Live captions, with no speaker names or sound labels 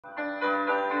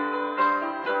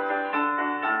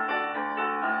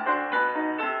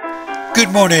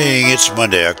Good morning. It's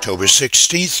Monday, October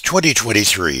 16th,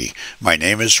 2023. My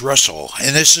name is Russell,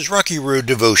 and this is Rocky Road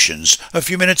Devotions, a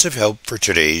few minutes of help for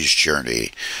today's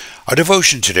journey. Our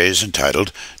devotion today is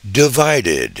entitled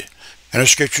Divided, and our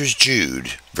scripture is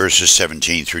Jude, verses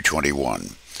 17 through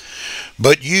 21.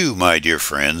 But you, my dear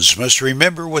friends, must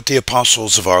remember what the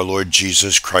apostles of our Lord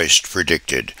Jesus Christ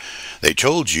predicted. They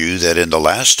told you that in the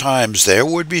last times there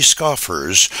would be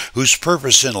scoffers whose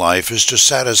purpose in life is to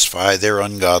satisfy their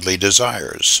ungodly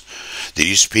desires.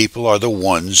 These people are the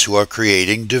ones who are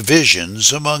creating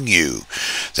divisions among you.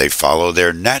 They follow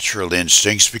their natural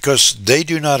instincts because they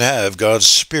do not have God's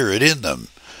Spirit in them.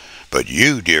 But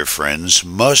you, dear friends,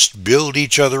 must build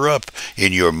each other up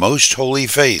in your most holy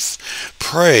faith.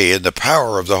 Pray in the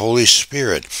power of the Holy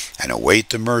Spirit and await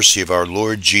the mercy of our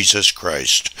Lord Jesus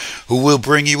Christ, who will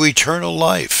bring you eternal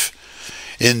life.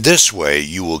 In this way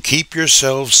you will keep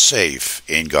yourselves safe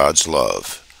in God's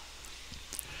love.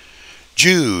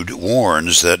 Jude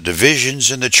warns that divisions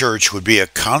in the church would be a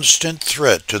constant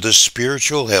threat to the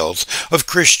spiritual health of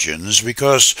Christians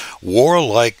because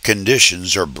warlike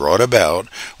conditions are brought about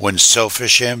when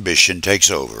selfish ambition takes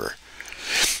over.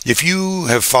 If you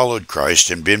have followed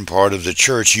Christ and been part of the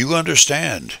church, you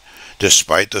understand.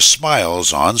 Despite the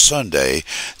smiles on Sunday,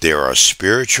 there are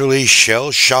spiritually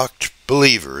shell-shocked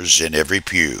believers in every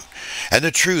pew. And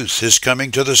the truth is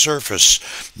coming to the surface.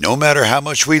 No matter how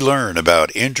much we learn about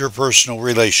interpersonal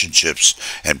relationships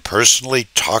and personally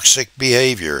toxic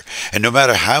behavior, and no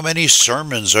matter how many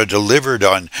sermons are delivered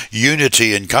on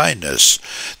unity and kindness,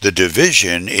 the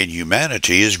division in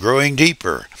humanity is growing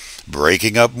deeper,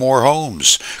 breaking up more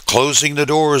homes, closing the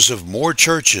doors of more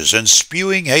churches, and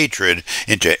spewing hatred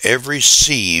into every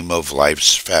seam of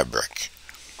life's fabric.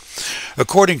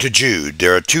 According to Jude,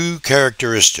 there are two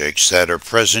characteristics that are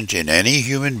present in any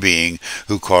human being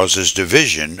who causes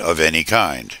division of any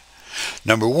kind.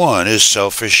 Number one is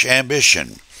selfish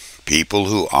ambition. People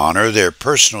who honor their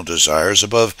personal desires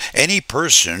above any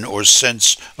person or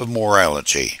sense of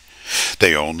morality.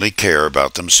 They only care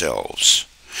about themselves.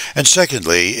 And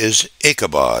secondly is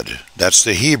Ichabod. That's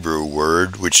the Hebrew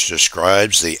word which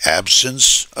describes the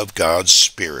absence of God's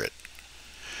Spirit.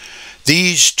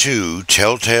 These two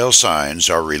telltale signs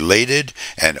are related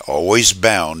and always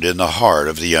bound in the heart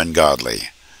of the ungodly.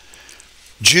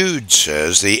 Jude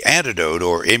says the antidote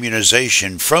or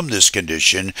immunization from this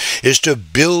condition is to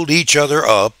build each other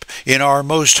up in our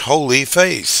most holy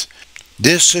faith.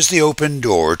 This is the open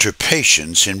door to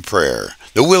patience in prayer,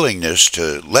 the willingness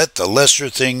to let the lesser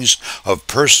things of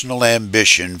personal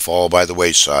ambition fall by the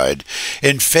wayside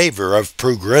in favor of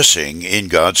progressing in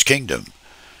God's kingdom.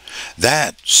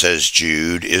 That, says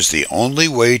Jude, is the only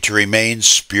way to remain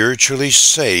spiritually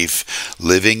safe,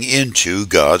 living into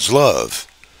God's love.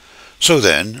 So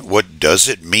then, what does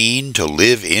it mean to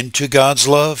live into God's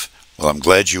love? Well, I'm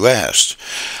glad you asked.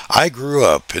 I grew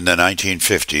up in the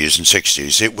 1950s and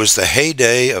 60s. It was the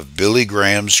heyday of Billy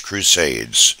Graham's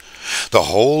crusades. The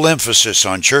whole emphasis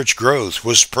on church growth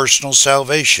was personal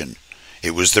salvation.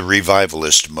 It was the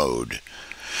revivalist mode.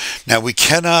 Now, we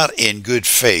cannot in good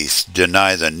faith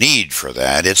deny the need for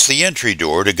that. It's the entry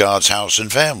door to God's house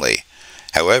and family.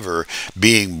 However,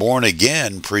 being born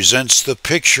again presents the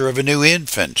picture of a new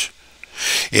infant.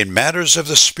 In matters of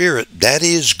the Spirit, that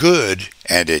is good,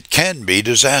 and it can be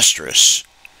disastrous.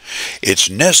 It's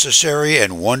necessary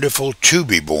and wonderful to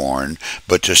be born,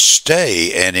 but to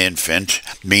stay an infant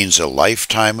means a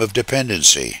lifetime of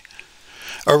dependency.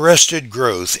 Arrested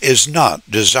growth is not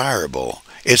desirable.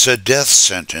 It's a death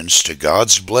sentence to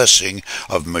God's blessing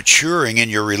of maturing in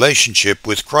your relationship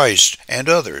with Christ and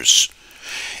others.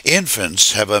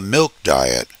 Infants have a milk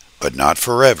diet, but not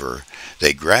forever.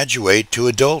 They graduate to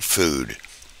adult food,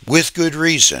 with good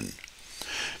reason.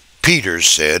 Peter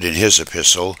said in his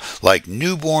epistle, like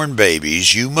newborn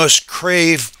babies, you must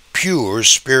crave pure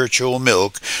spiritual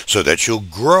milk so that you'll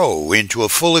grow into a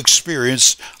full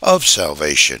experience of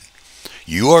salvation.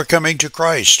 You are coming to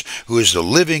Christ, who is the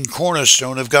living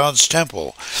cornerstone of God's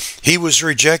temple. He was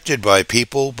rejected by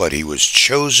people, but he was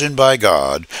chosen by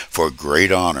God for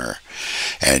great honor.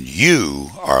 And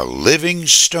you are living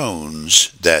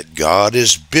stones that God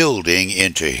is building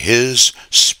into his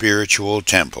spiritual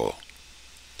temple.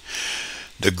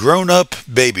 The grown-up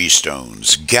baby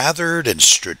stones, gathered and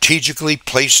strategically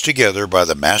placed together by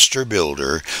the master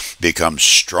builder, become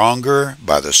stronger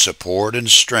by the support and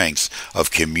strength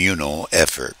of communal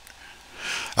effort.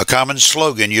 A common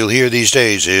slogan you'll hear these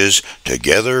days is,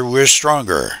 "Together we're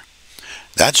stronger."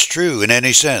 That's true in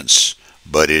any sense,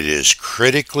 but it is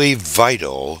critically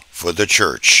vital for the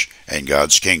church and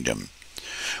God's kingdom.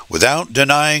 Without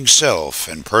denying self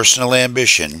and personal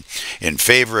ambition in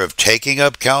favor of taking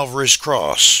up Calvary's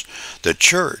cross, the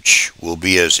church will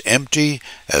be as empty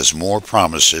as more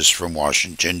promises from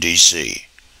Washington, D.C.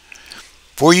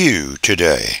 For you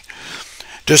today,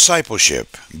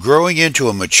 discipleship, growing into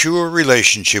a mature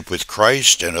relationship with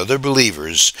Christ and other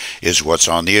believers, is what's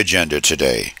on the agenda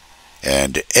today,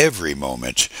 and every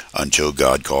moment until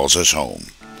God calls us home.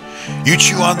 You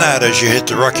chew on that as you hit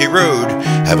the rocky road.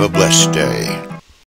 Have a blessed day.